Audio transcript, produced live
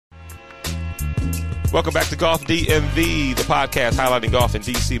Welcome back to Golf DMV, the podcast highlighting golf in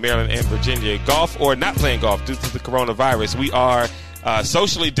D.C., Maryland, and Virginia. Golf or not playing golf due to the coronavirus. We are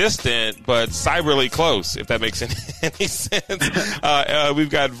socially distant, but cyberly close, if that makes any sense. We've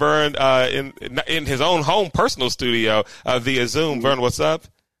got Vern in his own home personal studio via Zoom. Vern, what's up?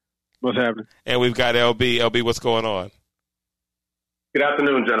 What's happening? And we've got LB. LB, what's going on? Good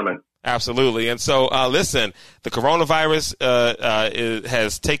afternoon, gentlemen. Absolutely. And so, listen, the coronavirus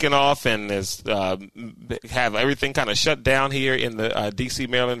has taken off and has have everything kind of shut down here in the D.C.,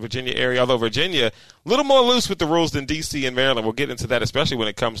 Maryland, Virginia area, although Virginia a little more loose with the rules than D.C. and Maryland. We'll get into that, especially when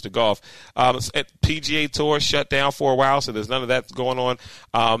it comes to golf. PGA Tour shut down for a while, so there's none of that going on.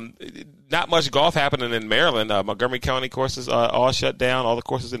 Not much golf happening in Maryland. Montgomery County courses all shut down. All the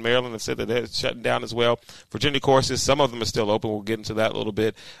courses in Maryland have said that they're shutting down as well. Virginia courses, some of them are still open. We'll get into that a little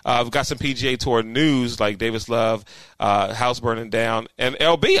bit. We've got some PGA Tour news like Davis Love, house burning down. And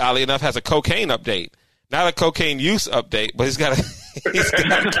LB, oddly enough, has a cocaine update. Not a cocaine use update, but he's got a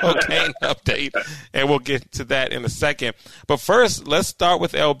cocaine update, and we'll get to that in a second. But first, let's start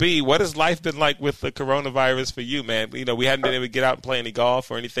with LB. What has life been like with the coronavirus for you, man? You know, we hadn't been able to get out and play any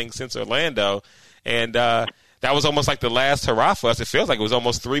golf or anything since Orlando, and that was almost like the last hurrah for us. It feels like it was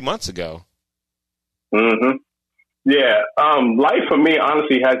almost 3 months ago. Mm-hmm. Yeah, life for me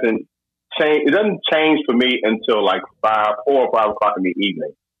honestly hasn't changed. It doesn't change for me until like 4 or 5 o'clock in the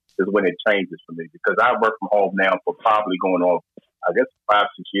evening. Is when it changes for me, because I work from home now for probably going on, I guess, 5-6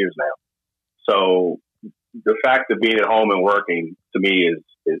 years now. So the fact of being at home and working to me is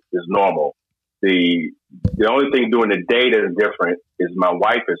normal. The only thing during the day that is different is my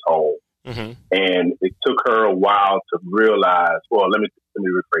wife is home, and it took her a while to realize. Well, let me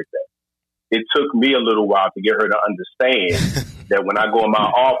rephrase that. It took me a little while to get her to understand that when I go in my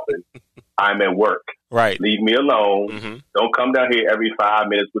office, I'm at work. Right. Leave me alone. Don't come down here every 5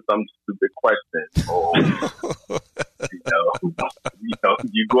 minutes with some stupid question. Or,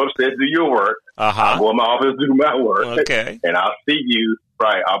 you go upstairs, do your work. I'll go in my office, do my work. Okay. And I'll see you.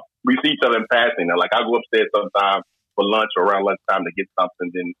 Right. We see each other in passing. Like, I'll go upstairs sometime for lunch or around lunchtime to get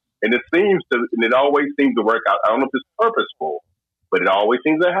something. And it always seems to work out. I don't know if it's purposeful, but it always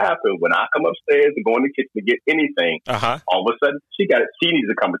seems to happen when I come upstairs and go in the kitchen to get anything. All of a sudden, she needs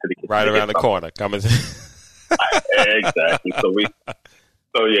to come into the kitchen right around the corner. Exactly. So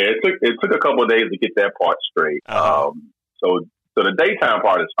it took a couple of days to get that part straight. So the daytime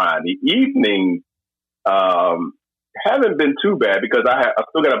part is fine. The evening haven't been too bad because I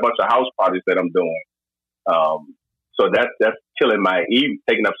still got a bunch of house parties that I'm doing. So that's killing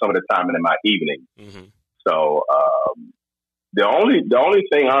taking up some of the time in my evening. So. The only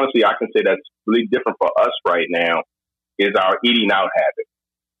thing, honestly, I can say that's really different for us right now is our eating out habit.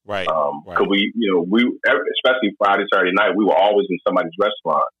 Right. Because we especially Friday, Saturday night, we were always in somebody's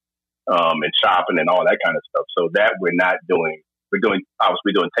restaurant and shopping and all that kind of stuff. So that we're not doing. We're still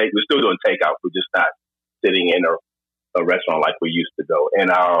doing takeout. We're just not sitting in a restaurant like we used to go. And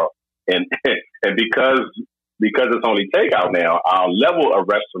because it's only takeout now, our level of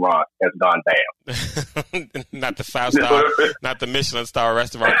restaurant has gone down. Not the 5-star, not the Michelin star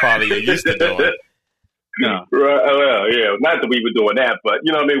restaurant quality you're used to doing. No. Well, yeah, not that we were doing that, but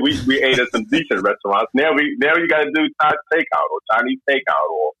you know what I mean. We ate at some decent restaurants. Now you got to do Thai takeout or Chinese takeout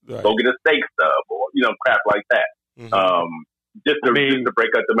or go get a steak stub or crap like that. Just to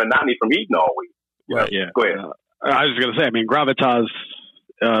break up the monotony from eating all week. Right. Yeah. Go ahead. I was just gonna say. I mean, Gravitas.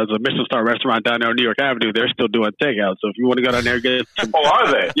 It's a Michelin star restaurant down there on New York Avenue. They're still doing takeout. So if you want to go down there and get some, are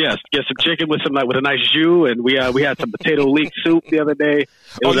they? Yes, get some chicken with a nice jus, and we had some potato leek soup the other day.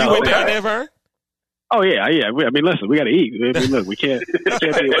 You went down there, Vern? Oh yeah. I mean, listen, we got to eat. I mean, look, we can't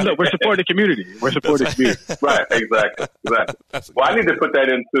look, we're supporting the community. Right, exactly. Well, I need to put that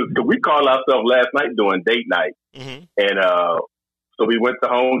in too, because we called ourselves last night doing date night, and so we went to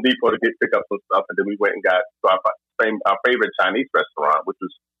Home Depot to pick up some stuff, and then we went and got our favorite Chinese restaurant, which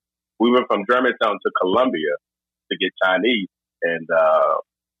was, we went from Germantown to Columbia to get Chinese. And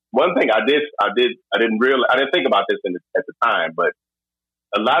one thing I didn't think about this at the time, but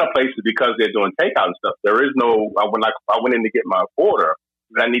a lot of places, because they're doing takeout and stuff, there is no, when I went in to get my order,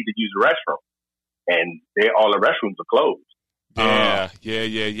 I need to use the restroom, and all the restrooms are closed. Yeah.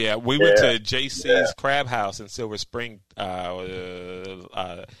 We went to JC's Crab House in Silver Spring earlier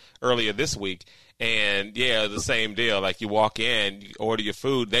this week, and the same deal. Like, you walk in, you order your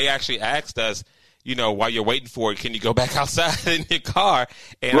food. They actually asked us, while you're waiting for it, can you go back outside in your car?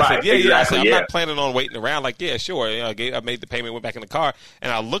 And I said, exactly, I said, I'm not planning on waiting around. Like, sure. I made the payment, went back in the car, and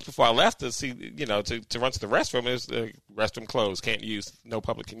I looked before I left to see, to run to the restroom. It was the restroom closed, can't use, no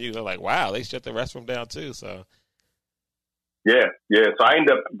public can use. They're like, wow, they shut the restroom down too. So. Yeah. So I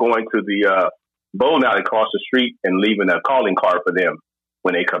ended up going to the bowling alley across the street and leaving a calling card for them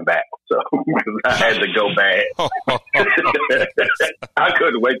when they come back. So I had to go bad. I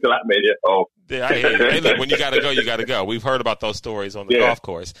couldn't wait till I made it home. Yeah, I hear you. Hey, look, when you got to go, you got to go. We've heard about those stories on the golf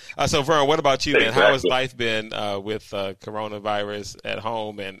course. So, Vern, what about you, man? Exactly. How has life been with coronavirus at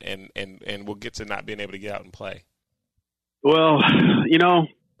home, and we'll get to not being able to get out and play? Well, so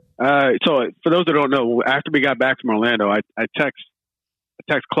for those that don't know, after we got back from Orlando, I text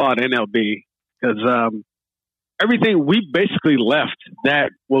Claude NLB because everything we basically left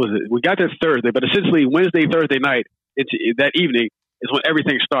that, what was it? We got there Thursday, but essentially Wednesday, Thursday night, that evening is when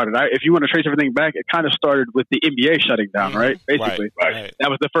everything started. If you want to trace everything back, it kind of started with the NBA shutting down, right? Basically, right. That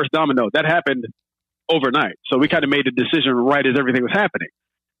was the first domino. That happened overnight. So we kind of made a decision right as everything was happening.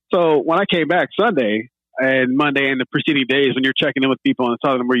 So when I came back Sunday and Monday and the preceding days, when you're checking in with people and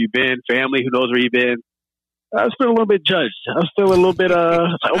telling them where you've been, family, who knows where you've been, I was feeling a little bit judged. I was feeling a little bit,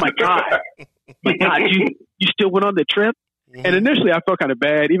 like, oh my God, you still went on the trip? Mm-hmm. And initially I felt kind of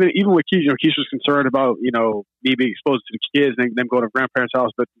bad, even with Keisha. Keisha was concerned about, me being exposed to the kids and them going to grandparents'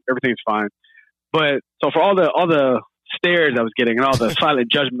 house, but everything's fine. But so for all the stares I was getting and all the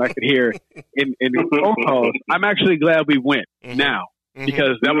silent judgment I could hear in phone calls, I'm actually glad we went now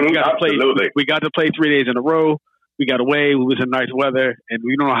because that was, we got to play 3 days in a row. We got away. We was in nice weather, and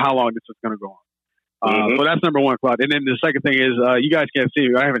we don't know how long this is going to go on. So that's number one, Claude. And then the second thing is, you guys can't see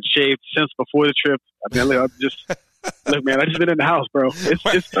me. I haven't shaved since before the trip. I mean, I'm just look, man. I just been in the house, bro. It's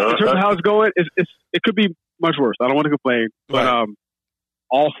in terms of how it's going. It could be much worse. I don't want to complain, but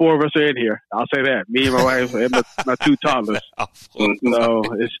all four of us are in here. I'll say that. Me and my wife and my two toddlers. So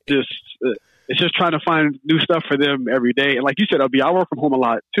it's just trying to find new stuff for them every day. And like you said, I work from home a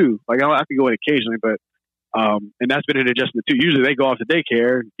lot too. Like I can go in occasionally, but and that's been an adjustment too. Usually they go off to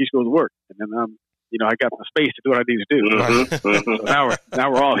daycare and he goes to work, and then I got the space to do what I need to do. So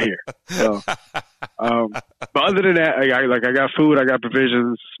now we're all here. So, but other than that, I got food, I got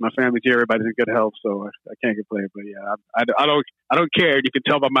provisions. My family's here, everybody's in good health, so I can't complain. But yeah, I don't care. You can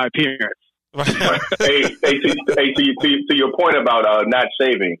tell by my appearance. hey, to your point about not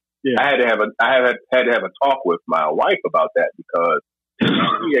shaving, I had to have a talk with my wife about that because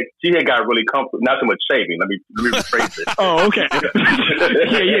she had got really comfortable. Not so much shaving. Let me rephrase it. Oh, okay.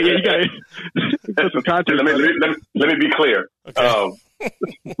 yeah. You got to put some context. Let me be clear. Okay.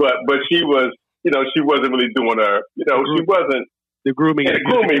 But she was, she wasn't really doing her. She wasn't the grooming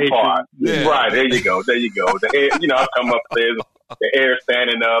part. Yeah. Right. There you go. The hair. I come upstairs, the hair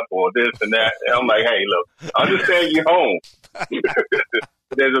standing up or this and that. And I'm like, hey, look, I understand you're home.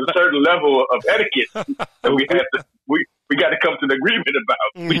 There's a certain level of etiquette that we have to. We got to come to an agreement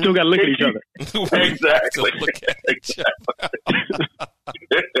about. We still got to look at each other. Exactly.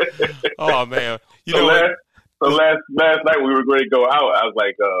 Oh man! Last night we were going to go out. I was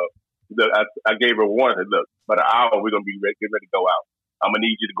like, I gave her a warning. Look, about an hour we're gonna be ready to go out. I'm gonna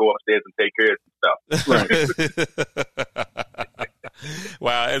need you to go upstairs and take care of some stuff.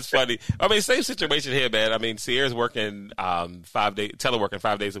 Wow, it's funny. I mean, same situation here, man. I mean, Sierra's working teleworking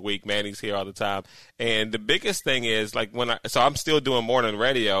 5 days a week. Manny's here all the time. And the biggest thing is, like, so I'm still doing morning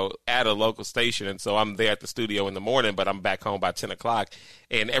radio at a local station. And so I'm there at the studio in the morning, but I'm back home by 10 o'clock.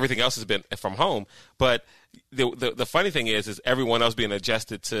 And everything else has been from home. But the funny thing is everyone else being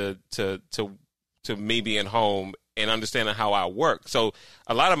adjusted to me being home and understanding how I work. So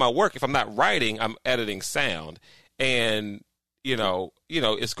a lot of my work, if I'm not writing, I'm editing sound. And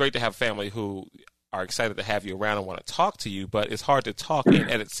it's great to have family who are excited to have you around and want to talk to you, but it's hard to talk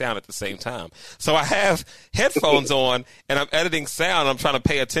and edit sound at the same time. So I have headphones on and I'm editing sound. I'm trying to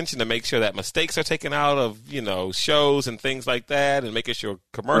pay attention to make sure that mistakes are taken out of, shows and things like that and making sure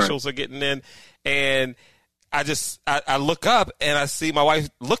commercials are getting in. And I look up and I see my wife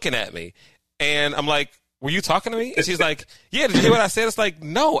looking at me and I'm like, were you talking to me? And she's like, yeah, did you hear what I said? It's like,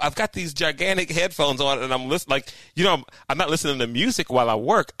 no, I've got these gigantic headphones on and I'm listening, I'm not listening to music while I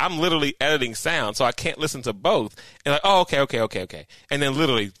work. I'm literally editing sound, so I can't listen to both. And like, oh, okay. And then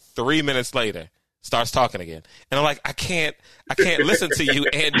literally 3 minutes later, starts talking again. And I'm like, I can't listen to you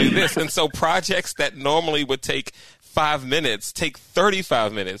and do this. And so projects that normally would take 5 minutes take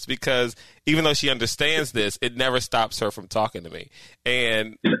 35 minutes because even though she understands this, it never stops her from talking to me.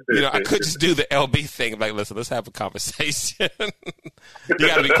 And, I could just do the LB thing. Like, listen, let's have a conversation. You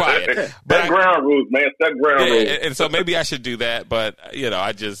got to be quiet. But ground rules, man. That ground rules. And so maybe I should do that, but,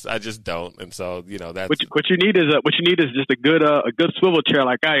 I just don't. And so, that's what you need is just a good swivel chair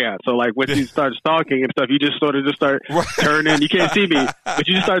like I got. So like when you start stalking and stuff, you just sort of start turning. You can't see me, but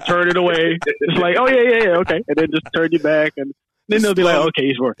you just start turning away. It's like, oh yeah, okay. And then just turn you back and Then they'll be like, okay,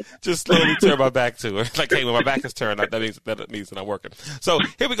 he's working. Just slowly turn my back to her. Like, hey, when my back is turned, that means that I'm working. So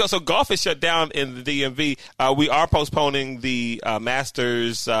here we go. So golf is shut down in the DMV. We are postponing the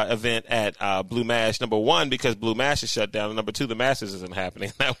Masters event at Blue Mash. Number one, because Blue Mash is shut down, and number two, the Masters isn't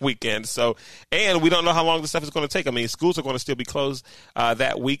happening that weekend. So, and we don't know how long this stuff is going to take. I mean, schools are going to still be closed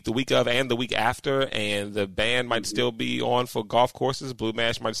that week, the week of, and the week after, and the ban might still be on for golf courses. Blue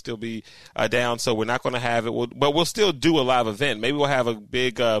Mash might still be down, so we're not going to have it. But we'll still do a live event. Maybe we'll have a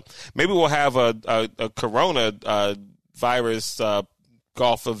big. Maybe we'll have a corona virus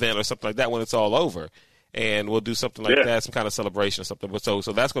golf event or something like that when it's all over, and we'll do something like that, some kind of celebration or something. But so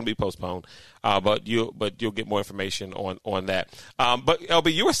that's going to be postponed. But you'll get more information on that. But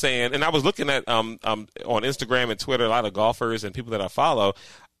LB, you were saying, and I was looking at on Instagram and Twitter, a lot of golfers and people that I follow.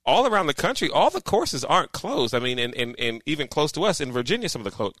 All around the country, all the courses aren't closed. I mean, and even close to us in Virginia, some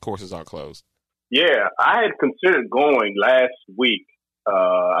of the courses aren't closed. Yeah, I had considered going last week.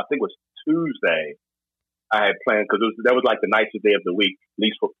 I think it was Tuesday. I had planned because that was like the nicest day of the week, at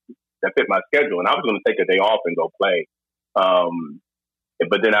least that fit my schedule. And I was going to take a day off and go play.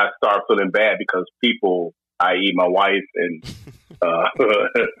 But then I started feeling bad because people, i.e. my wife, and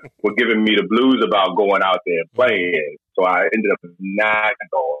were giving me the blues about going out there and playing. So I ended up not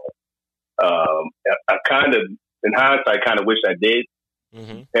going. I kind of, in hindsight, kind of wish I did.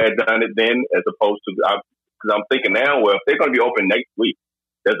 Had done it then, as opposed to, because I'm thinking now, well, if they're going to be open next week,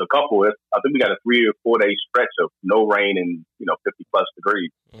 there's a couple. I think we got a 3 or 4 day stretch of no rain and 50 plus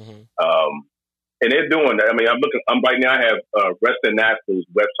degrees. And they're doing that. I mean, I'm looking. Right now. I have Western National's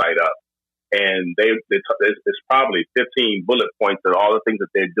website up, and it's probably 15 bullet points of all the things that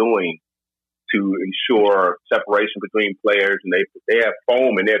they're doing to ensure separation between players, and they have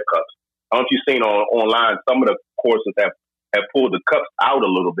foam in their cups. I don't know if you've seen online, some of the courses have pulled the cups out a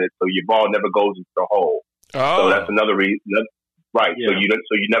little bit, so your ball never goes into the hole. Oh. So that's another reason, right? Yeah.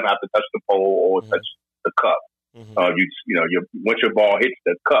 So you never have to touch the pole or touch the cup. Once your ball hits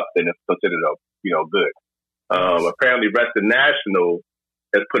the cup, then it's considered good. Apparently, Western National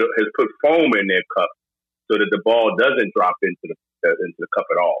has put foam in their cup so that the ball doesn't drop into the cup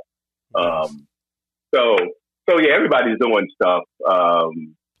at all. So yeah, everybody's doing stuff.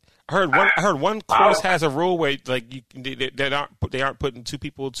 I heard one course has a rule where they aren't putting two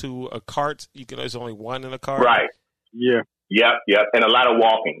people to a cart. There's only one in a cart. Right. Yeah. Yep. And a lot of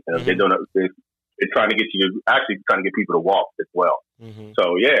walking. They're trying to get people to walk as well.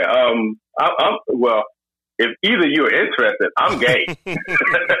 So yeah. If either you are interested, I'm gay.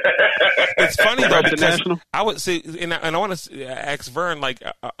 It's funny though because I would say, and I want to ask Vern,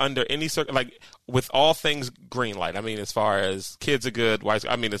 under any with all things green light. I mean, as far as kids are good, wives.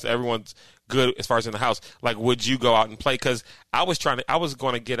 I mean, everyone's good as far as in the house. Would you go out and play? Because I was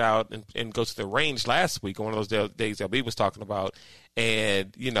going to get out and go to the range last week on one of those days LB was talking about,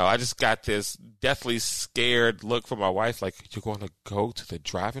 and I just got this deathly scared look from my wife, like, you're going to go to the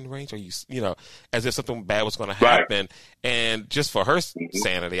driving range? Are you, as if something bad was going to happen. Right. And just for her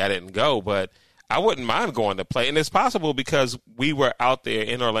sanity, I didn't go, but I wouldn't mind going to play. And it's possible because we were out there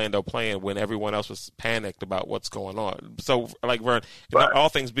in Orlando playing when everyone else was panicked about what's going on. So, Vern, all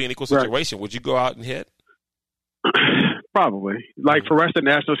things being equal situation, would you go out and hit? Probably. For Western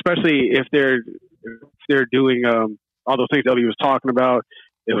National, especially if they're doing all those things Ellie was talking about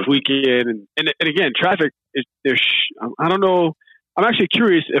this weekend. And again, traffic, I don't know. I'm actually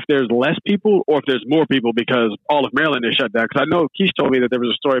curious if there's less people or if there's more people because all of Maryland is shut down. Because I know Keith told me that there was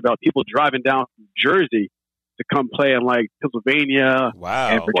a story about people driving down from Jersey to come play in Pennsylvania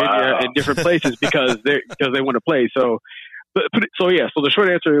and Virginia and different places because they want to play. So the short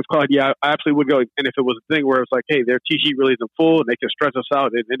answer is called, I absolutely would go. And if it was a thing where it's like, hey, their tee sheet really isn't full and they can stretch us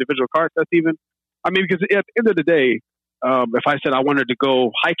out in individual carts, that's even, because at the end of the day, if I said I wanted to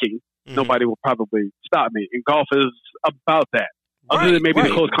go hiking, nobody will probably stop me. And golf is about that. Other than maybe the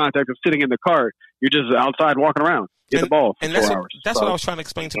close contact of sitting in the cart, you're just outside walking around. Get the ball for 4 hours. That's what I was trying to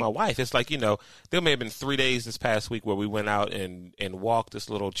explain to my wife. It's like, there may have been 3 days this past week where we went out and walked this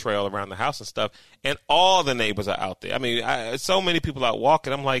little trail around the house and stuff, and all the neighbors are out there. I mean, so many people out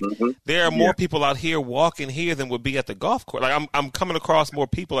walking. I'm like, there are more people out here walking here than would be at the golf course. I'm coming across more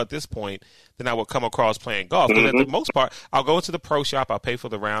people at this point than I would come across playing golf. Because at the most part, I'll go into the pro shop, I'll pay for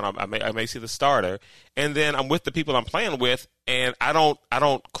the round, I may see the starter, and then I'm with the people I'm playing with, and I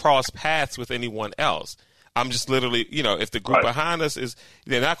don't cross paths with anyone else. I'm just literally, if the group behind us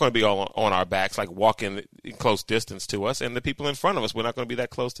they're not going to be all on our backs, walking in close distance to us, and the people in front of us, we're not going to be that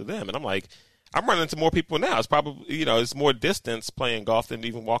close to them. And I'm like, I'm running into more people now. It's probably, it's more distance playing golf than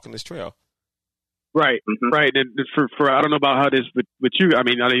even walking this trail. Right, right. And for I don't know about how it is with you. I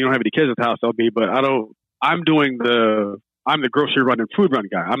mean, I know you don't have any kids at the house, LB, but I'm doing the I'm the grocery run and food run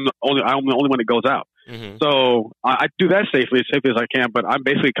guy. I'm the only one that goes out. Mm-hmm. So I do that safely as I can. But I'm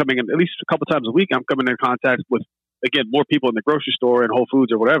basically coming in at least a couple times a week. I'm coming in contact with, again, more people in the grocery store and Whole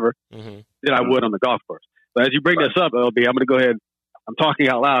Foods or whatever than I would on the golf course. So as you bring this up, LB, I'm going to go ahead. I'm talking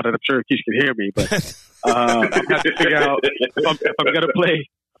out loud, and I'm sure Keith can hear me. But I have to figure out if I'm going to play.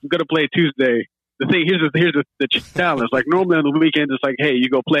 I'm going to play Tuesday. The thing here's the challenge. Like normally on the weekends, it's like, hey, you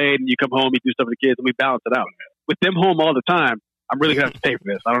go play and you come home, you do stuff with the kids, and we balance it out. With them home all the time, I'm really gonna have to pay for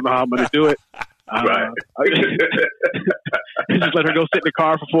this. I don't know how I'm gonna do it. Right. Just let her go sit in the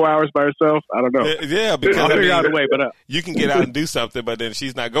car for 4 hours by herself. I don't know. Yeah, because I'll figure out a way. But you can get out and do something, but then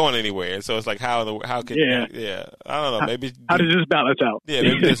she's not going anywhere. So it's like how can I don't know. Maybe how does this balance out? Yeah,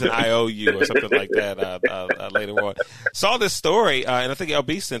 maybe there's an IOU or something like that later on. Saw this story, and I think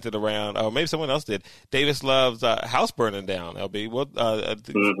LB sent it around, or maybe someone else did. Davis Love's house burning down. LB, what?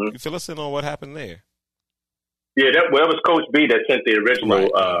 You fill us in on what happened there. Yeah, that was Coach B that sent the original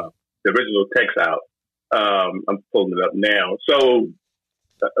text out. I'm pulling it up now. So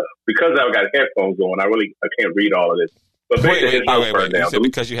because I've got headphones on, I can't read all of this. But wait. You said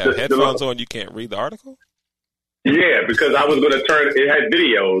because you have headphones on, you can't read the article? Yeah, because I was going to turn. It had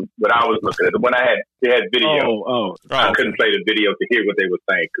videos, but I was looking at it. When it had video. I couldn't play the video to hear what they were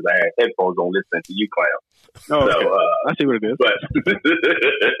saying because I had headphones on listening to you, clown. So I see what it is.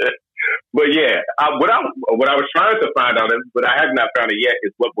 But yeah, what I was trying to find out, but I have not found it yet,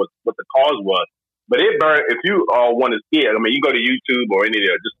 is what the cause was. But it burned. If you all want to see it, I mean, you go to YouTube or any of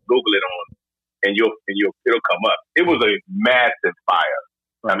there, just Google it on, and it'll come up. It was a massive fire.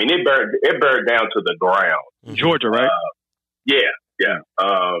 I mean, it burned down to the ground. Georgia, right? Yeah.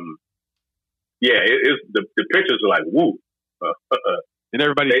 The pictures are like woo, and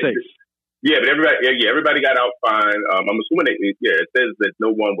everybody's safe. Yeah, but everybody got out fine. I'm assuming it says that no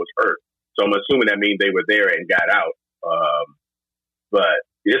one was hurt, so I'm assuming that means they were there and got out. But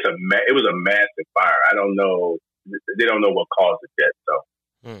it was a massive fire. I don't know. They don't know what caused it yet. So,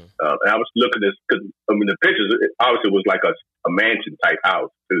 and I was looking at this because the pictures obviously was like a mansion type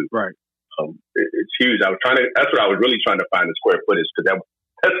house too. Right. It's huge. That's what I was really trying to find the square footage because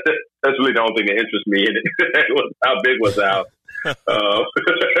that's really the only thing that interests me in it. How big was the house? But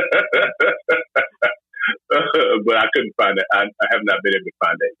I couldn't find it. I have not been able to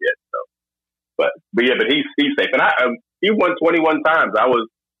find that yet. So, but he's safe, and he won 21 times.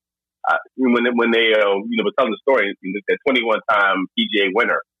 When they were telling the story, that 21-time PGA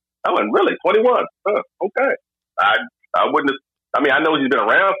winner. I went, really 21? Okay. I wouldn't have. I mean, I know he's been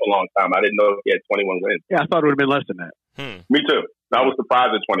around for a long time. I didn't know if he had 21 wins. Yeah, I thought it would have been less than that. Me too. I was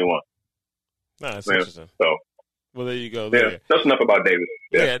surprised at 21. No, that's interesting. So. Well, there you go. Yeah, that's enough about Davis.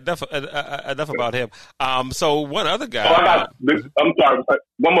 Yeah, enough about him. So one other guy. I'm sorry.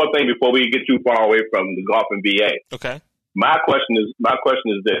 One more thing before we get too far away from the golf and BA. Okay. My question is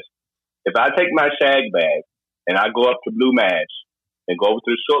this: if I take my shag bag and I go up to Blue Match and go over to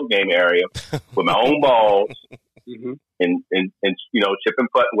the short game area with my own balls and chip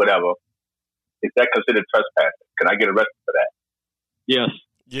and putt whatever, is that considered trespassing? Can I get arrested for that? Yes.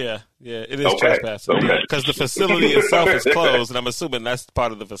 Yeah, it is trespassing because the facility itself is closed, and I'm assuming that's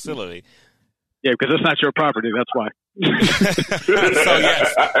part of the facility. Yeah, because it's not your property. That's why. So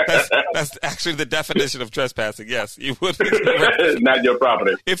yes, that's actually the definition of trespassing. Yes, you would. It's not your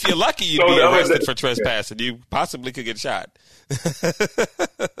property. If you're lucky, you'd be arrested for trespassing. You possibly could get shot.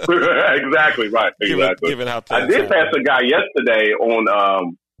 Exactly right. Exactly. Given how I did pass a guy yesterday on.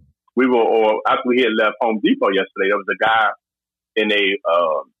 After we had left Home Depot yesterday, there was a guy in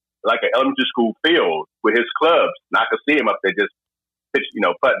like an elementary school field with his clubs, and I could see him up there just putting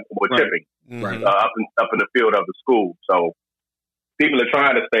or chipping up in the field of the school. So people are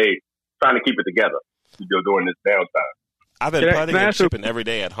trying to keep it together during this downtime. I've been putting and chipping every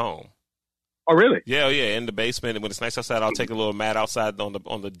day at home. Oh, really? Yeah, in the basement. And when it's nice outside, I'll take a little mat outside on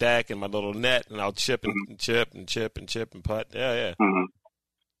the deck and my little net, and I'll chip and chip and chip and chip and putt. Yeah. Mm-hmm.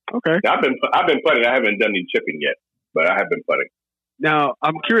 Okay. I've been putting. I haven't done any chipping yet, but I have been putting. Now,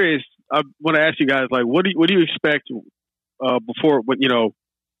 I'm curious. I want to ask you guys, like, what do you expect before when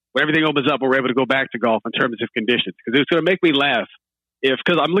everything opens up and we're able to go back to golf in terms of conditions? Because it's going to make me laugh.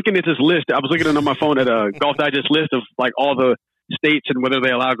 Because I'm looking at this list. I was looking on my phone at a Golf Digest list of like all the states and whether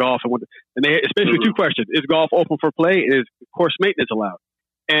they allow golf, and it's basically two questions: is golf open for play? Is course maintenance allowed?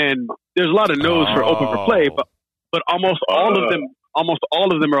 And there's a lot of no's for open for play, but almost all of them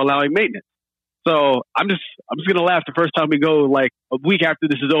are allowing maintenance. So I'm just gonna laugh the first time we go, like a week after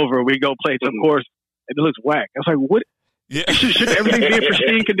this is over, we go play some course and it looks whack. I was like, what? Yeah. Should everything be in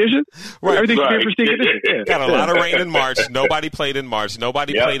pristine condition? Right. Everything should be in pristine condition. Yeah. Got a lot of rain in March. Nobody played in March.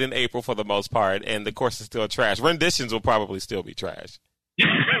 Nobody played in April for the most part, and the course is still trash. Renditions will probably still be trash.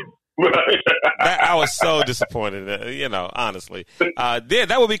 I was so disappointed, honestly.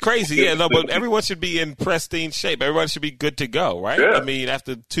 That would be crazy. But everyone should be in pristine shape. Everyone should be good to go, right? Yeah. I mean,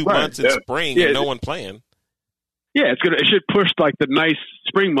 after 2 months in spring and no one playing. Yeah, it should push like the nice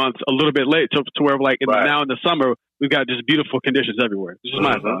spring months a little bit late to where now in the summer we've got just beautiful conditions everywhere. This is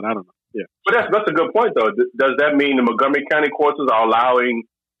my thought. I don't know. Yeah, but that's a good point though. Does that mean the Montgomery County courses are allowing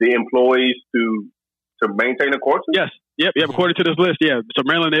the employees to maintain the courses? Yes. Yep. According to this list, yeah. So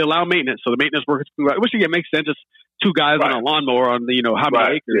Maryland, they allow maintenance. So the maintenance workers, which again makes sense. It's 2 guys on a lawnmower on how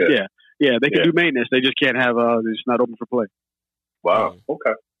many acres? Yeah. They can do maintenance. They just can't have. They're just not open for play. Wow.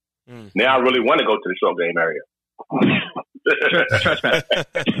 Okay. Now I really want to go to the short game area. Trespass.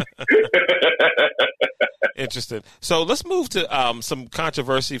 Interesting. So let's move to some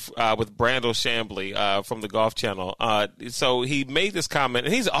controversy with Brandel Chambly from the Golf Channel. So he made this comment,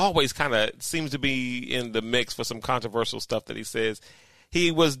 and he's always kind of seems to be in the mix for some controversial stuff that he says.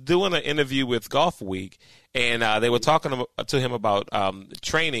 He was doing an interview with Golf Week, and they were talking to him about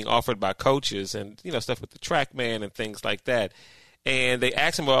training offered by coaches and stuff with the TrackMan and things like that. And they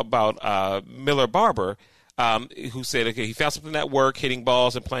asked him about Miller Barber, who said, okay, he found something at work, hitting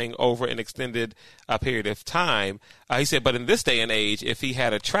balls and playing over an extended period of time. He said, but in this day and age, if he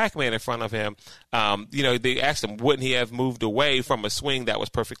had a TrackMan in front of him, they asked him, wouldn't he have moved away from a swing that was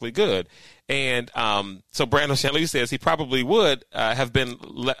perfectly good? And so Brandel Chambly says he probably would have been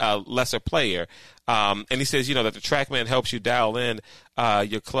a lesser player. And he says, that the TrackMan helps you dial in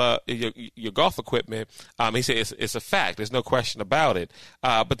your golf equipment. He says it's a fact. There's no question about it.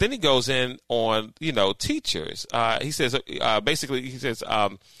 But then he goes in on, teachers. He says,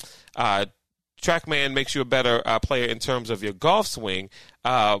 TrackMan makes you a better player in terms of your golf swing,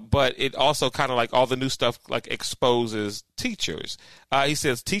 but it also kind of like all the new stuff like exposes teachers. He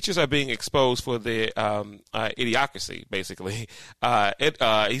says teachers are being exposed for their idiocracy, basically.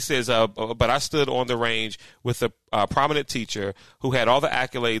 He says, but I stood on the range with a prominent teacher who had all the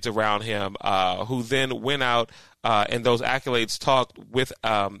accolades around him, who then went out and those accolades talked with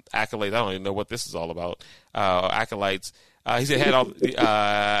accolades. I don't even know what this is all about. Acolytes. He said had all,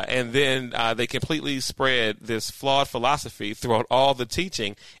 and then they completely spread this flawed philosophy throughout all the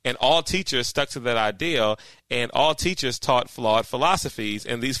teaching, and all teachers stuck to that ideal, and all teachers taught flawed philosophies,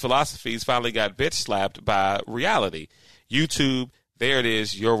 and these philosophies finally got bitch slapped by reality. YouTube, there it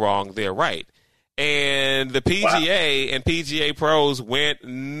is, you're wrong, they're right. And the PGA and PGA pros went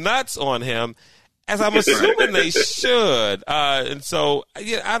nuts on him, as I'm assuming they should. And so,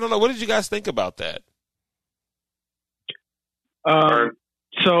 I don't know. What did you guys think about that?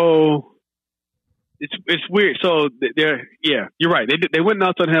 So it's weird. So you're right. They went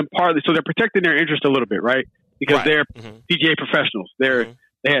nuts on him partly, so they're protecting their interest a little bit, right? Because they're PGA professionals. They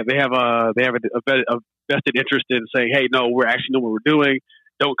have a vested interest in saying, hey, no, we're actually know what we're doing.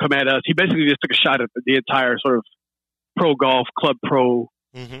 Don't come at us. He basically just took a shot at the entire sort of pro golf club pro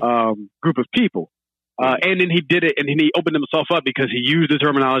group of people. And then he did it, and then he opened himself up because he used the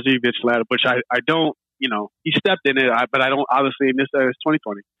terminology bitch slap, which I don't. He stepped in it, but I don't, obviously, in this, it's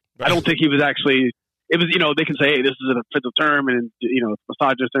 2020. Right. I don't think he was actually, it was, they can say, hey, this is an offensive term and,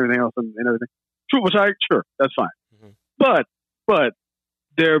 misogynist and everything else and everything. True, sure, that's fine. But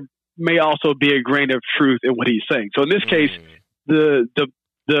there may also be a grain of truth in what he's saying. So in this case, the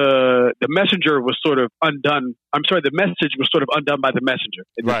messenger was sort of undone. I'm sorry, the message was sort of undone by the messenger.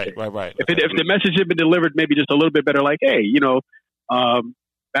 Right. If the message had been delivered maybe just a little bit better, like, hey,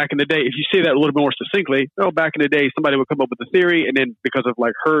 back in the day, if you say that a little bit more succinctly, back in the day, somebody would come up with a theory, and then because of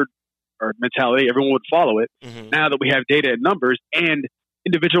like herd or mentality, everyone would follow it. Now that we have data and numbers, and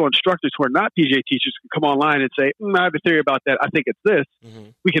individual instructors who are not PGA teachers can come online and say, I have a theory about that. I think it's this.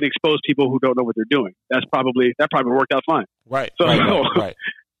 We can expose people who don't know what they're doing. That probably worked out fine. Right. So, right.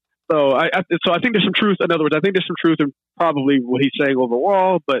 So I think there's some truth. In other words, I think there's some truth in probably what he's saying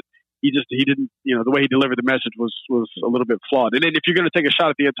overall, but he didn't, the way he delivered the message was a little bit flawed. And then if you're going to take a shot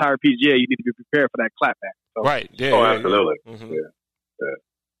at the entire PGA, you need to be prepared for that clapback. So. Right. Yeah. Absolutely. Yeah.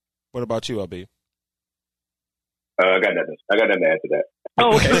 What about you, LB? I got nothing to add to that.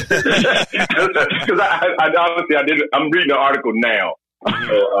 Oh, okay. Because I honestly, I'm reading the article now.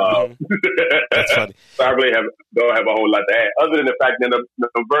 So, that's funny. So I really don't have a whole lot to add, other than the fact that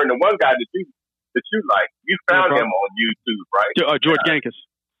the one guy that you like, you found him on YouTube, right? George Gankis.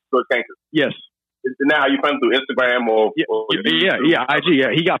 George Gankis. Yes. Now you found him through Instagram or IG. Yeah,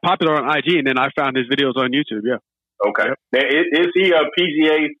 he got popular on IG, and then I found his videos on YouTube. Yeah. Okay. Now, is he a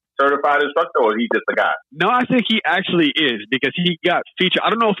PGA certified instructor, or is he just a guy? No, I think he actually is because he got featured. I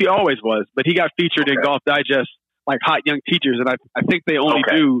don't know if he always was, but he got featured in Golf Digest, like Hot Young Teachers, and I think they only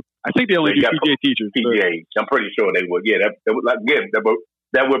do. I think they only do PGA teachers. PGA, I'm pretty sure they would. Yeah,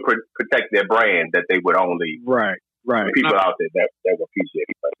 that would protect their brand that they would only right. People out there that were PGA.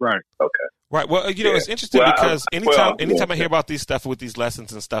 Right. Okay. Right. Well, it's interesting because anytime I hear about these stuff with these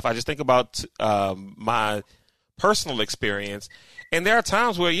lessons and stuff, I just think about my personal experience. And there are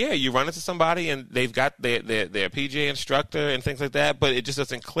times where, you run into somebody and they've got their PGA instructor and things like that, but it just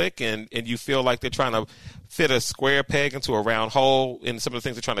doesn't click, and you feel like they're trying to fit a square peg into a round hole in some of the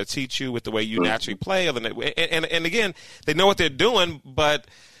things they're trying to teach you with the way you naturally play. And again, they know what they're doing, but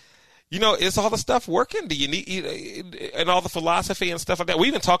it's all the stuff working. Do you need and all the philosophy and stuff like that? We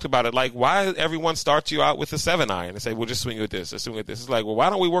even talked about it, like why everyone starts you out with a 7-iron and say, "Well, just swing with this, or swing with this." It's like, well, why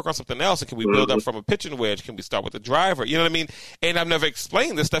don't we work on something else? And can we build up from a pitching wedge? Can we start with the driver? You know what I mean? And I've never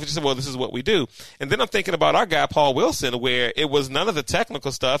explained this stuff. I just said, well, this is what we do. And then I'm thinking about our guy Paul Wilson, where it was none of the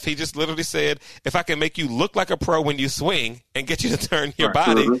technical stuff. He just literally said, "If I can make you look like a pro when you swing and get you to turn your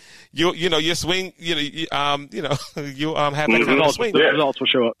body, your swing, you have that kind of swing. The results will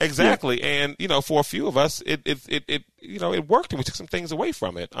show up." Exactly. And, for a few of us, it worked, and we took some things away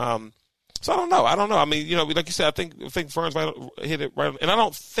from it. So I don't know. I mean, like you said, I think Fern's hit it right. And I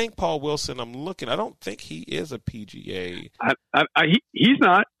don't think Paul Wilson, I don't think he is a PGA. He's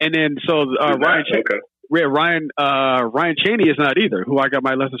not. And then, Ryan Chaney is not either, who I got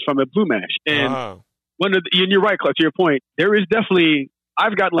my lessons from at Blue Mash. And and you're right, Clark, to your point, there is definitely,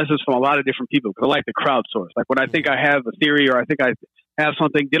 I've gotten lessons from a lot of different people because I like to crowdsource. Like when I think I have a theory or I think I have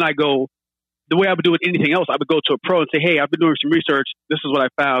something, then I go, the way I would do with anything else, I would go to a pro and say, "Hey, I've been doing some research. This is what I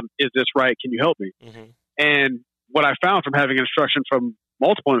found. Is this right? Can you help me?" And what I found from having instruction from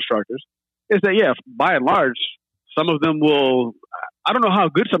multiple instructors is that, by and large, some of them will, I don't know how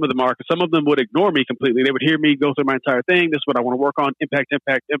good some of them are, because some of them would ignore me completely. They would hear me go through my entire thing. This is what I want to work on. Impact.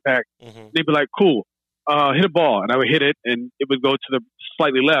 They'd be like, "Cool, hit a ball." And I would hit it and it would go to the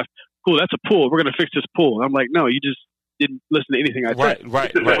slightly left. "Cool, that's a pull. We're going to fix this pull." And I'm like, "No, you just didn't listen to anything I said."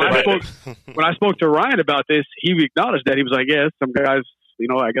 Right. When I spoke to Ryan about this, he acknowledged that. He was like, "Yes, some guys,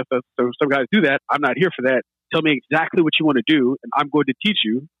 I guess some guys do that. I'm not here for that. Tell me exactly what you want to do, and I'm going to teach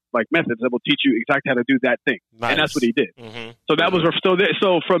you like methods that will teach you exactly how to do that thing." Nice. And that's what he did. So that was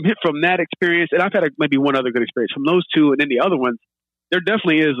so from that experience, and I've had maybe one other good experience from those two, and then the other ones. There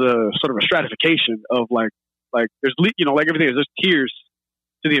definitely is a sort of a stratification of like there's like everything is, there's tiers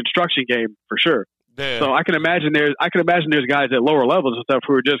to the instruction game for sure. Yeah. So I can imagine there's guys at lower levels and stuff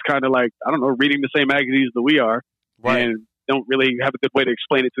who are just kind of like, I don't know, reading the same magazines that we are, and don't really have a good way to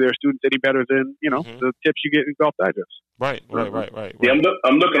explain it to their students any better than the tips you get in Golf Digest. Right. Yeah,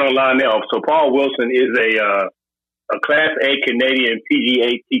 I'm looking online now. So Paul Wilson is a Class A Canadian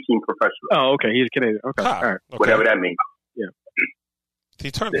PGA teaching professional. Oh, okay, he's Canadian. Okay, all right, whatever that means. Yeah,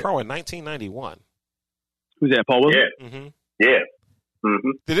 he turned pro in 1991. Who's that? Paul Wilson. Yeah. Yeah.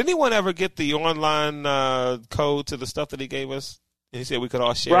 Did anyone ever get the online code to the stuff that he gave us? And he said we could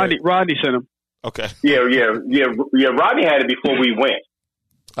all share. Rodney sent him. Okay. Yeah. Rodney had it before we went,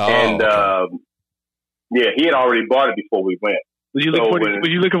 and he had already bought it before we went. Was you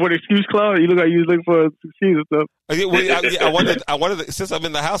looking for an excuse, Claude? You look like you was looking for an excuse and stuff. I wanted since I'm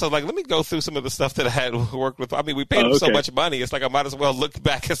in the house, I was like, let me go through some of the stuff that I had worked with. I mean, we paid him so much money. It's like I might as well look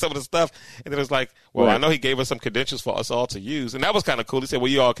back at some of the stuff. And then it was like, well, I know he gave us some credentials for us all to use, and that was kind of cool. He said, well,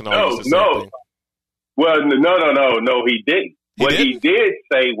 you all can all use the same thing. Well, no, he didn't. What he did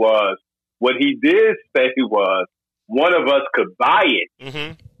say was one of us could buy it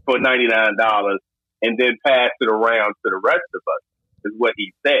for $99 and then pass it around to the rest of us, is what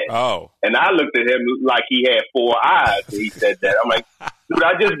he said. Oh. And I looked at him like he had four eyes when he said that. I'm like, dude,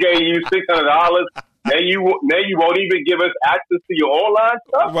 I just gave you $600. Now you won't even give us access to your online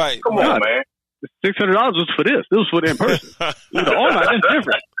stuff? Right. Come on, man. $600 was for this. This was for the in-person. The online, that's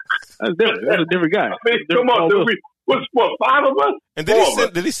different. That's different. That's a different guy. I mean, come on, dude. What's five of us? And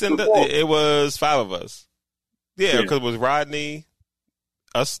did he send it was five of us. Yeah, because it was Rodney,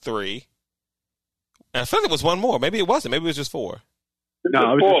 us three. And I feel like it was one more. Maybe it wasn't. Maybe it was just four.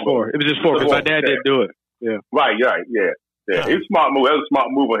 No, it was just four. It was just four because my dad didn't do it. Yeah. Right. Yeah. It was a smart move. That was a smart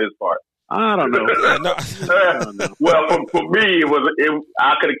move on his part. I don't know. Well, for me,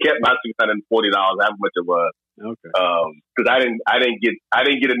 I could have kept my $640, however much it was. Okay. Because I didn't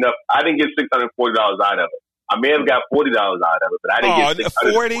get enough. I didn't get $640 out of it. I may have got $40 out of it, but I didn't get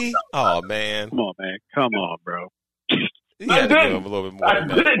 $40. Oh man! Come on, bro. You had to give him a little bit more. I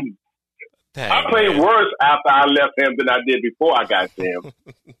didn't. Dang, I played worse after I left him than I did before I got to him.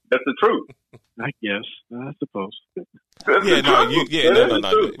 That's the truth. I guess. I suppose. Yeah,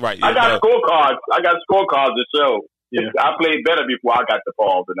 no, right. I got scorecards. I got scorecards to show. Yeah. I played better before I got the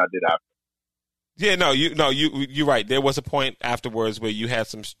ball than I did after. Yeah, you're right. There was a point afterwards where you had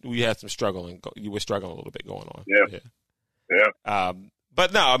some struggling. You were struggling a little bit going on. Yeah.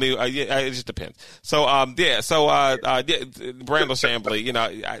 But no, I mean, it just depends. So, Brandel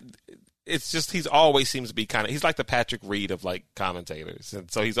Chambly, it's just he's always seems to be he's like the Patrick Reed of like commentators, and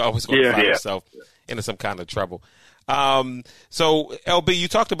so he's always going to find himself into some kind of trouble. So LB, you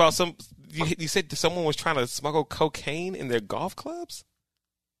talked about you said someone was trying to smuggle cocaine in their golf clubs.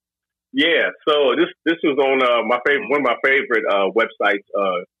 Yeah, so this was on one of my favorite websites,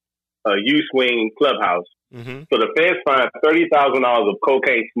 U-Swing Clubhouse. Mm-hmm. So the feds fined $30,000 of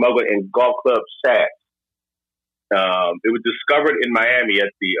cocaine smuggled in golf club shafts. It was discovered in Miami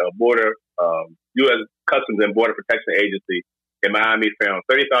at the border, U.S. Customs and Border Protection Agency in Miami found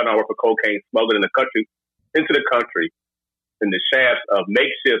 $30,000 worth of cocaine smuggled into the country in the shafts of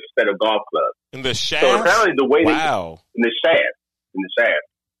makeshift set of golf clubs. In the shafts? So apparently the way in the shaft.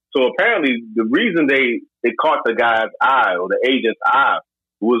 So apparently the reason they caught the guy's eye or the agent's eye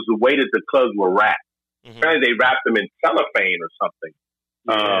was the way that the clubs were wrapped. Mm-hmm. Apparently they wrapped them in cellophane or something.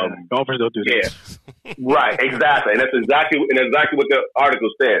 Golfers don't do that. Yeah, right, exactly, and that's exactly what the article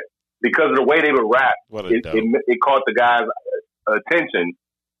said. Because of the way they were wrapped, it caught the guys' attention,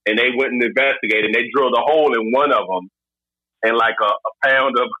 and they went and investigated. And they drilled a hole in one of them, and like a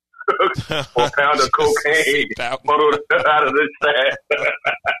pound of cocaine funneled out of the shaft.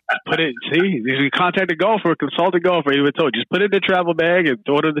 You contact a golfer, consult a golfer. He would told you, just put it in the travel bag and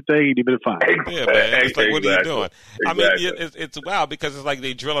throw it in the thing, and you've been fine. Yeah, man. It's like, what are you doing? Exactly. I mean, it's wild because it's like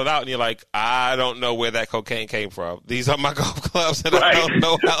they drill it out, and you're like, I don't know where that cocaine came from. These are my golf clubs, and I don't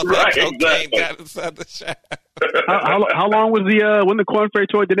know how that cocaine got inside the shaft. How long was when the Corn Ferry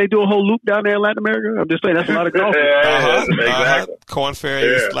Tour? Did they do a whole loop down there in Latin America? I'm just saying that's a lot of golf. Exactly. Corn Ferry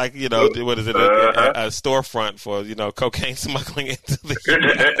is like what is it? A storefront for cocaine smuggling into the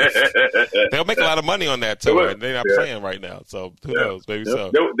U.S. They'll make a lot of money on that tour, and they're not playing right now. So who knows? Maybe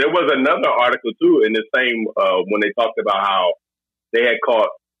so. There was another article too in the same when they talked about how they had caught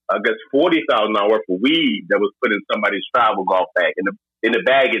I guess $40,000 worth of weed that was put in somebody's travel golf bag in the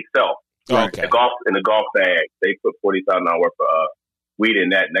bag itself. Okay. In the golf bag, they put $40,000 worth of weed in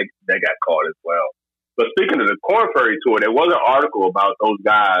that, and that got caught as well. But speaking of the Corn Ferry Tour, there was an article about those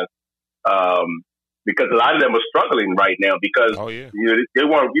guys because a lot of them are struggling right now because they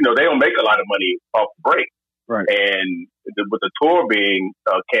weren't, they don't make a lot of money off the break, right? And with the tour being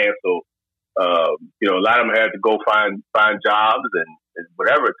canceled, a lot of them had to go find jobs and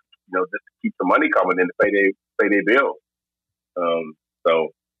whatever, just to keep the money coming in to pay their bills.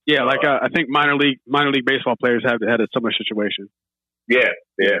 Yeah, I think minor league baseball players have had a similar situation. Yeah.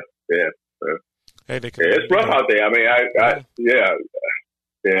 Hey, it's rough out there. I mean, I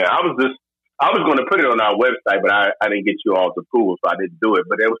was going to put it on our website, but I didn't get you all's approval, so I didn't do it.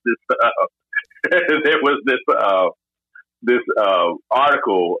 But there was this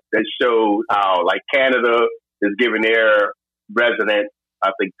article that showed how like Canada is giving their residents,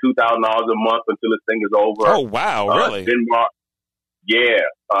 I think, $2,000 a month until this thing is over. Oh wow, really? Denmark. Yeah,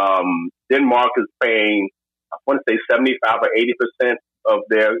 Denmark is paying, I want to say 75 or 80% of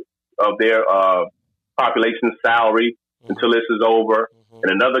their population salary until this is over,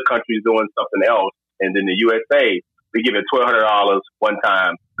 and another country is doing something else, and then the USA, we give it $1,200 one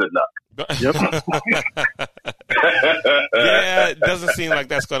time. Good luck. Yep. Yeah, it doesn't seem like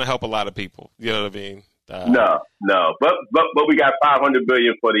that's going to help a lot of people. You know what I mean? No, but we got $500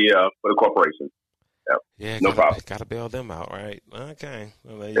 billion for the corporations. Yeah, no problem. Got to bail them out, right? Okay,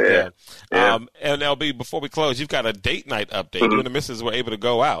 well, there you go. Yeah. And LB, before we close, you've got a date night update. You and the missus were able to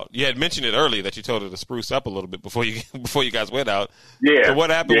go out. You had mentioned it earlier that you told her to spruce up a little bit before you guys went out. Yeah. So what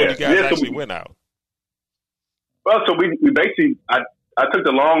happened when you guys actually went out? Well, so we basically I took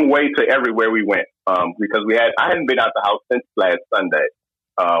the long way to everywhere we went because I hadn't been out the house since last Sunday,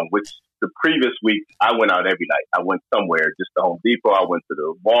 which. The previous week, I went out every night. I went somewhere, just to Home Depot. I went to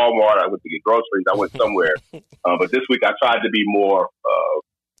the Walmart. I went to get groceries. I went somewhere. But this week, I tried to be more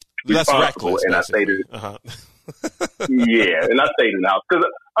less reckless, and I stayed in. Yeah, and I stayed in the house because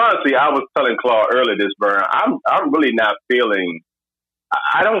honestly, I was telling Claude earlier this, Vern. I'm really not feeling.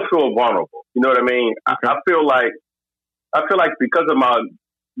 I don't feel vulnerable. You know what I mean? Okay. I feel like because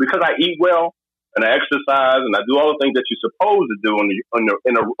I eat well. And I exercise and I do all the things that you're supposed to do on the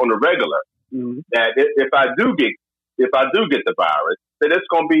regular. Mm-hmm. That if I do get the virus, then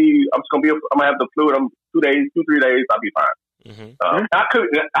I'm gonna have the flu. 2 days, 2-3 days, I'll be fine. Mm-hmm. I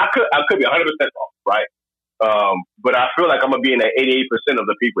could be 100% off, right? But I feel like I'm gonna be in that 88% of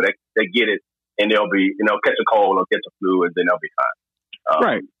the people that get it and they'll catch a cold or catch a flu, and then they'll be fine.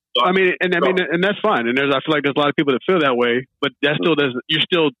 Right. So, and that's fine. And I feel like there's a lot of people that feel that way, but that still doesn't. You're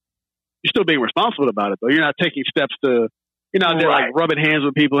still being responsible about it, though. You're not taking steps to. You're not there like rubbing hands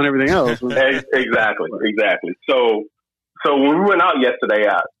with people and everything else. Exactly. So when we went out yesterday,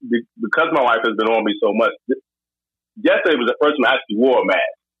 because my wife has been on me so much, yesterday was the first time I actually wore a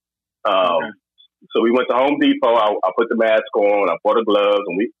mask. So we went to Home Depot. I put the mask on. I bought the gloves,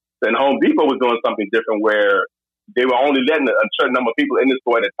 and Home Depot was doing something different where they were only letting a certain number of people in the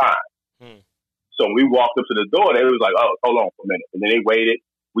store at a time. So when we walked up to the door, they was like, "Oh, hold on for a minute," and then they waited.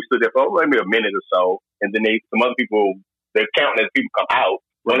 We stood there for maybe a minute or so, and then some other people. They're counting as people come out.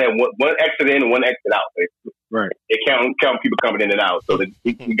 One exit in and one exit out. Basically. Right. They count people coming in and out. So that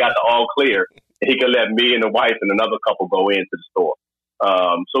he got the all clear, and he could let me and the wife and another couple go into the store.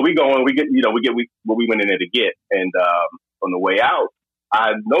 So we go in. We get what we went in there to get. And on the way out,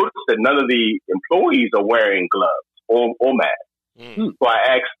 I noticed that none of the employees are wearing gloves or masks. So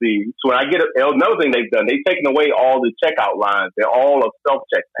I asked so when I get another thing they've done, they've taken away all the checkout lines. They're all a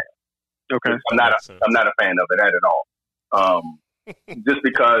self-check now. Okay. I'm not a fan of it at all. Just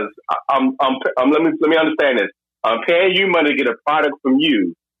because let me understand this. I'm paying you money to get a product from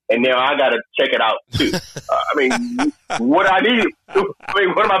you, and now I got to check it out too. What I need?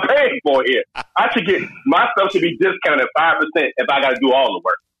 What am I paying for here? My stuff should be discounted 5% if I got to do all the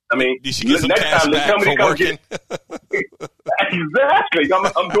work. You should get some cash back for working. Exactly.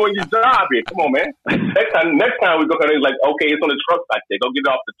 I'm doing your job here. Come on, man. Next time we go, like, okay, it's on the truck back there. Go get it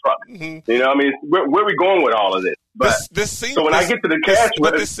off the truck. Mm-hmm. You know, where are we going with all of this? But when I get to the cash,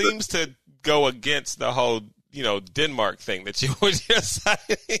 this seems to go against the whole, Denmark thing that you were just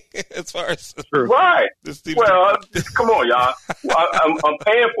saying. As far as right. Come on, y'all. I'm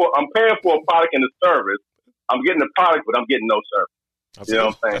paying for a product and a service. I'm getting the product, but I'm getting no service. What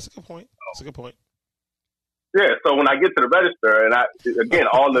I'm saying? That's a good point. Yeah, so when I get to the register, and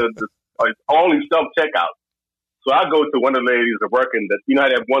all it's only self-checkout. So I go to one of the ladies that are working, I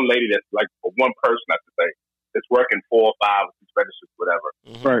have one lady that's like one person, I should say, that's working 4 or 5 or 6 registers, whatever.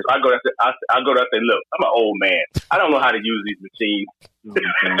 Mm-hmm. Right. So I go there and say, look, I'm an old man. I don't know how to use these machines.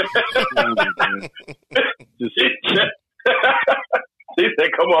 She said,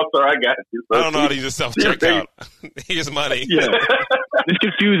 come on, sir, I got you. So I don't know how to use a self-checkout. Here's money. Yeah. This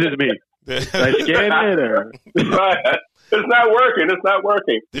confuses me. I scan it or... Right. It's not working.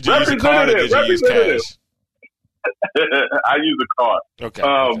 Did you use a card or did you use cash? I use a card. Okay.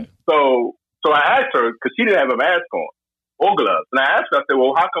 So I asked her, because she didn't have a mask on or gloves. And I asked her, I said,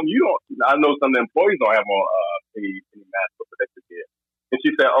 well, how come you don't... I know some of the employees don't have on any mask or protective gear. And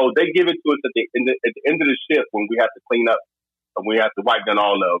she said, oh, they give it to us at the end of the shift when we have to clean up. And we have to wipe down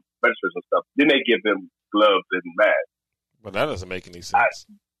all the registers and stuff. Then they give them gloves and masks. Well, that doesn't make any sense.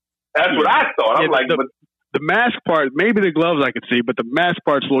 That's what I thought. I'm like, the mask part, maybe the gloves I could see, but the mask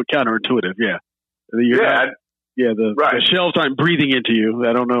part's a little counterintuitive. Yeah. The shelves aren't breathing into you.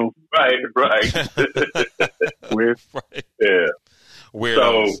 I don't know. Right. Weird. Right. Yeah. Weird.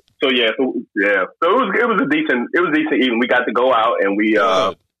 So it was a decent evening. We got to go out and we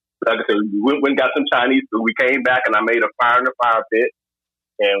like I said, we went and got some Chinese food. We came back and I made a fire in the fire pit,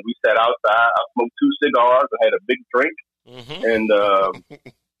 and we sat outside. I smoked 2 cigars. I had a big drink, and so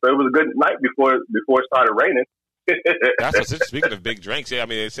it was a good night before it started raining. That's what's interesting. Speaking of big drinks,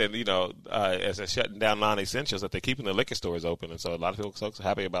 they said as they're shutting down non-essentials, that they're keeping the liquor stores open, and so a lot of folks are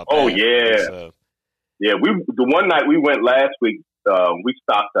happy about that. Oh yeah, yeah. The one night we went last week, we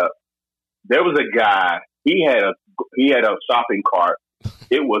stocked up. There was a guy. He had a shopping cart.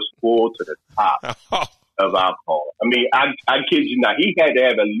 It was full to the top of alcohol. I kid you not. He had to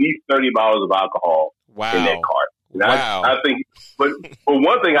have at least 30 bottles of alcohol in that cart. And I think, but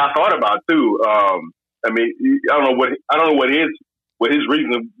one thing I thought about too. I don't know what his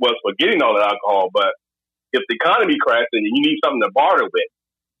reason was for getting all that alcohol, but if the economy crashed and you need something to barter with,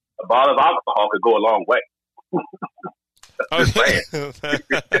 a bottle of alcohol could go a long way. Just saying.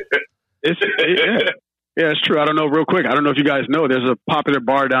 Yeah, it's true. I don't know. Real quick, I don't know if you guys know. There's a popular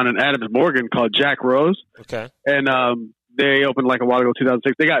bar down in Adams Morgan called Jack Rose. Okay. And they opened like a while ago,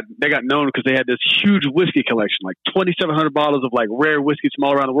 2006. They got known because they had this huge whiskey collection, like 2,700 bottles of like rare whiskey from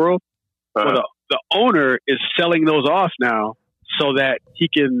all around the world. Well, the owner is selling those off now so that he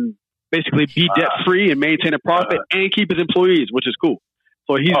can basically be debt free and maintain a profit and keep his employees, which is cool.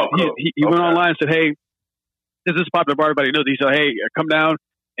 So he went online and said, "Hey, this is a popular bar. Everybody knows." He said, "Hey, come down."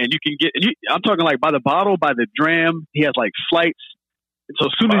 And you can get, I'm talking like by the bottle, by the dram. He has like flights. And so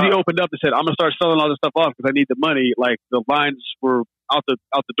as soon as he opened up and said, I'm going to start selling all this stuff off because I need the money, like the lines were out the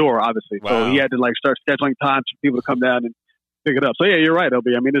door, obviously. Wow. So he had to like start scheduling times for people to come down and pick it up. So yeah, you're right,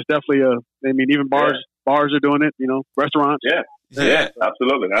 LB. I mean, it's definitely even bars are doing it. Restaurants. Yeah,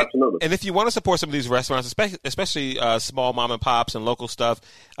 absolutely. And if you want to support some of these restaurants, especially small mom and pops and local stuff,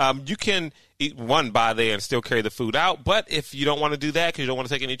 you can buy there and still carry the food out. But if you don't want to do that because you don't want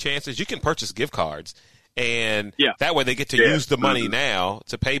to take any chances, you can purchase gift cards. And that way they get to use the money now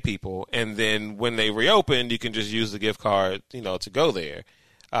to pay people. And then when they reopen, you can just use the gift card, to go there.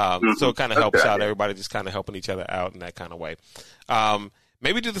 So it kind of helps out everybody, just kind of helping each other out in that kind of way.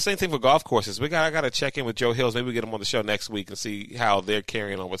 Maybe do the same thing for golf courses. I got to check in with Joe Hills. Maybe we get him on the show next week and see how they're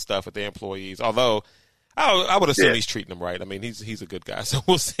carrying on with stuff with their employees. Although I would assume he's treating them right. I mean, he's a good guy. So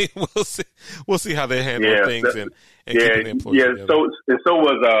we'll see how they handle things and keeping the employees. Yeah. So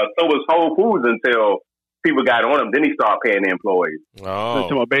was Whole Foods until people got on them. Then he started paying the employees.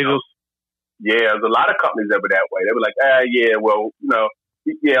 Oh, Bezos. Yeah, there's a lot of companies that were that way. They were like, I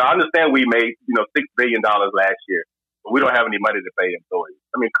understand we made $6 billion last year, but we don't have any money to pay employees.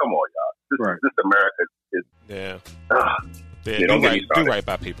 I mean, come on, y'all. This America is do right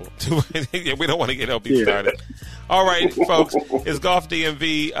by people. We don't want to get LB started. All right, folks, it's Golf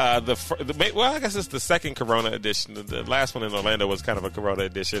DMV. I guess it's the second Corona edition. The last one in Orlando was kind of a Corona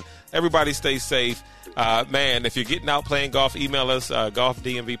edition. Everybody stay safe. Man, if you're getting out playing golf, email us,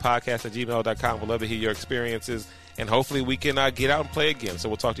 golfdmvpodcast@gmail.com. We'd love to hear your experiences, and hopefully we can get out and play again. So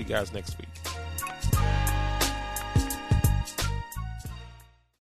we'll talk to you guys next week.